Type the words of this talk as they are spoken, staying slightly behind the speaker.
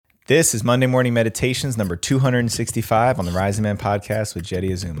This is Monday Morning Meditations number 265 on the Rising Man podcast with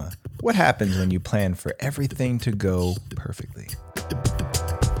Jetty Azuma. What happens when you plan for everything to go perfectly?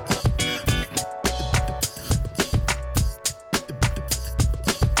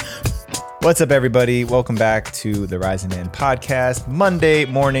 What's up, everybody? Welcome back to the Rising Man podcast, Monday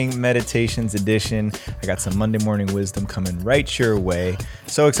Morning Meditations edition. I got some Monday morning wisdom coming right your way.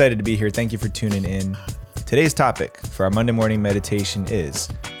 So excited to be here. Thank you for tuning in. Today's topic for our Monday morning meditation is,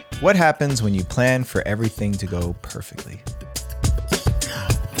 what happens when you plan for everything to go perfectly?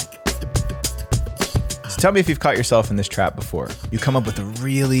 So tell me if you've caught yourself in this trap before. You come up with a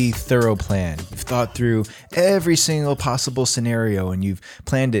really thorough plan. You've thought through every single possible scenario and you've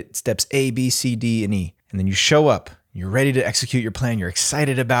planned it steps A, B, C, D, and E. And then you show up, you're ready to execute your plan, you're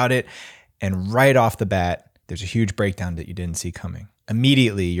excited about it, and right off the bat, there's a huge breakdown that you didn't see coming.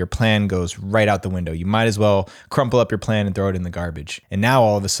 Immediately, your plan goes right out the window. You might as well crumple up your plan and throw it in the garbage. And now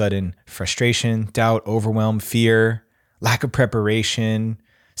all of a sudden, frustration, doubt, overwhelm, fear, lack of preparation,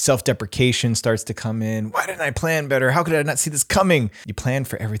 self-deprecation starts to come in. Why didn't I plan better? How could I not see this coming? You plan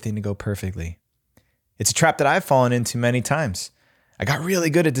for everything to go perfectly. It's a trap that I've fallen into many times. I got really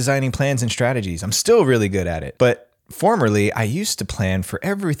good at designing plans and strategies. I'm still really good at it. But formerly, I used to plan for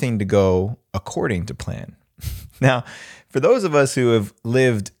everything to go according to plan. Now, for those of us who have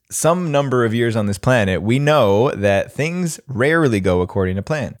lived some number of years on this planet, we know that things rarely go according to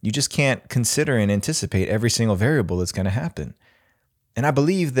plan. You just can't consider and anticipate every single variable that's going to happen. And I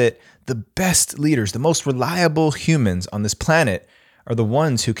believe that the best leaders, the most reliable humans on this planet are the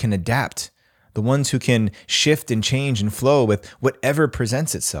ones who can adapt, the ones who can shift and change and flow with whatever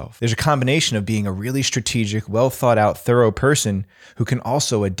presents itself. There's a combination of being a really strategic, well thought out, thorough person who can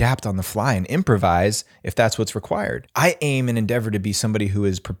also adapt on the fly and improvise if that's what's required. I aim and endeavor to be somebody who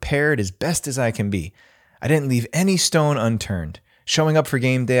is prepared as best as I can be. I didn't leave any stone unturned. Showing up for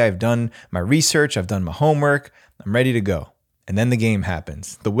game day, I've done my research, I've done my homework, I'm ready to go. And then the game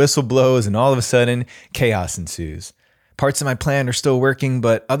happens. The whistle blows and all of a sudden, chaos ensues. Parts of my plan are still working,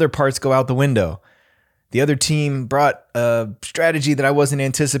 but other parts go out the window. The other team brought a strategy that I wasn't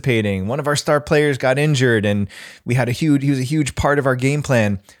anticipating. One of our star players got injured and he was a huge part of our game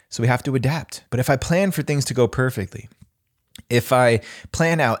plan, so we have to adapt. But if I plan for things to go perfectly, if I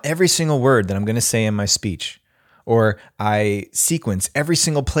plan out every single word that I'm going to say in my speech, or I sequence every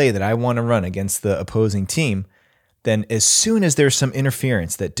single play that I want to run against the opposing team, then as soon as there's some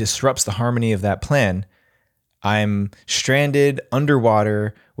interference that disrupts the harmony of that plan, I'm stranded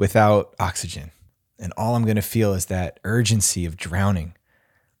underwater without oxygen. And all I'm going to feel is that urgency of drowning.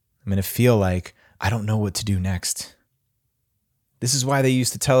 I'm going to feel like I don't know what to do next. This is why they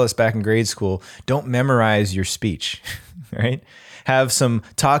used to tell us back in grade school, don't memorize your speech, right? Have some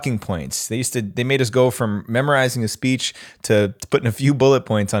talking points. They made us go from memorizing a speech to putting a few bullet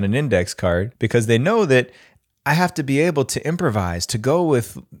points on an index card because they know that I have to be able to improvise, to go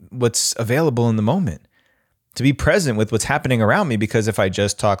with what's available in the moment, to be present with what's happening around me, because if I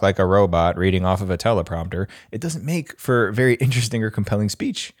just talk like a robot reading off of a teleprompter, it doesn't make for very interesting or compelling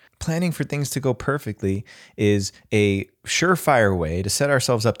speech. Planning for things to go perfectly is a surefire way to set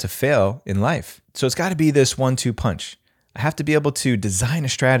ourselves up to fail in life. So it's got to be this 1-2 punch. I have to be able to design a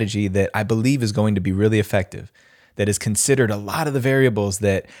strategy that I believe is going to be really effective, that has considered a lot of the variables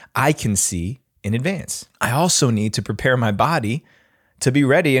that I can see in advance. I also need to prepare my body to be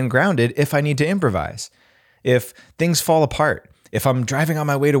ready and grounded if I need to improvise. If things fall apart, if I'm driving on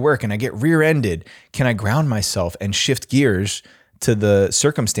my way to work and I get rear-ended, can I ground myself and shift gears to the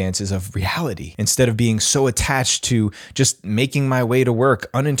circumstances of reality instead of being so attached to just making my way to work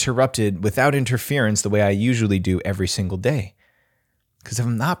uninterrupted without interference the way I usually do every single day? Because if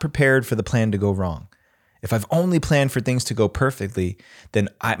I'm not prepared for the plan to go wrong, if I've only planned for things to go perfectly, then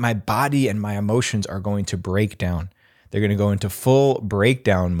my body and my emotions are going to break down. They're going to go into full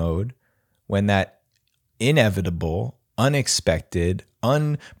breakdown mode when that inevitable, unexpected,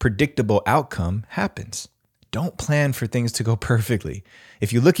 unpredictable outcome happens. Don't plan for things to go perfectly.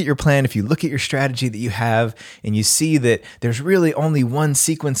 If you look at your plan, if you look at your strategy that you have, and you see that there's really only one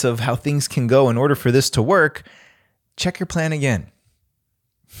sequence of how things can go in order for this to work, check your plan again.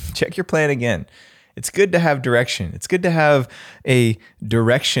 Check your plan again. It's good to have direction. It's good to have a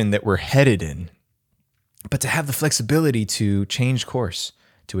direction that we're headed in, but to have the flexibility to change course,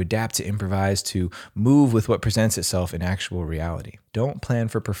 to adapt, to improvise, to move with what presents itself in actual reality. Don't plan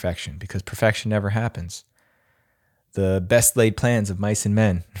for perfection, because perfection never happens. The best laid plans of mice and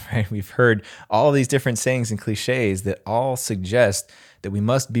men, right? We've heard all these different sayings and cliches that all suggest that we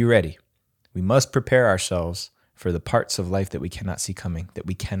must be ready. We must prepare ourselves for the parts of life that we cannot see coming, that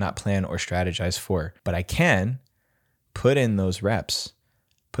we cannot plan or strategize for. But I can put in those reps.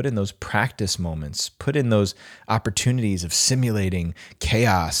 Put in those practice moments, put in those opportunities of simulating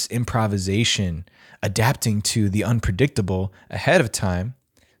chaos, improvisation, adapting to the unpredictable ahead of time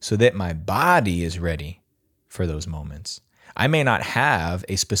so that my body is ready for those moments. I may not have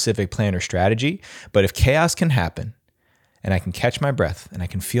a specific plan or strategy, but if chaos can happen and I can catch my breath and I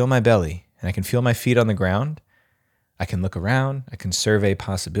can feel my belly and I can feel my feet on the ground, I can look around, I can survey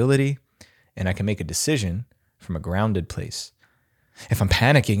possibility, and I can make a decision from a grounded place. If I'm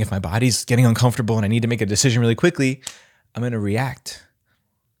panicking, if my body's getting uncomfortable and I need to make a decision really quickly, I'm going to react.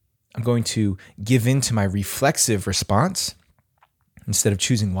 I'm going to give in to my reflexive response instead of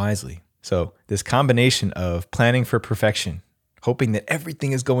choosing wisely. So this combination of planning for perfection, hoping that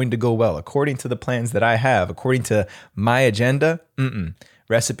everything is going to go well according to the plans that I have, according to my agenda,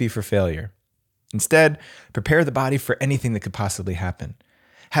 recipe for failure. Instead, prepare the body for anything that could possibly happen.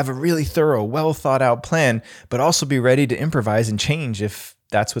 Have a really thorough, well thought out plan, but also be ready to improvise and change if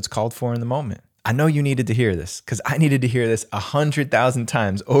that's what's called for in the moment. I know you needed to hear this because I needed to hear this 100,000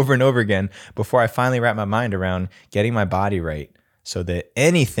 times over and over again before I finally wrapped my mind around getting my body right so that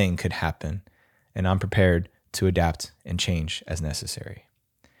anything could happen and I'm prepared to adapt and change as necessary.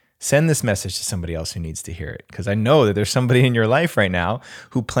 Send this message to somebody else who needs to hear it because I know that there's somebody in your life right now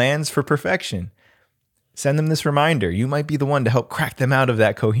who plans for perfection. Send them this reminder. You might be the one to help crack them out of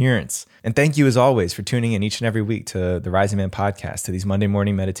that coherence. And thank you as always for tuning in each and every week to the Rising Man podcast, to these Monday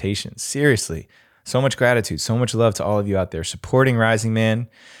morning meditations. Seriously, so much gratitude, so much love to all of you out there supporting Rising Man,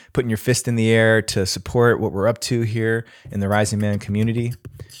 putting your fist in the air to support what we're up to here in the Rising Man community.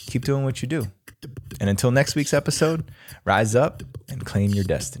 Keep doing what you do. And until next week's episode, rise up and claim your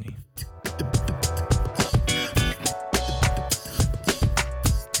destiny.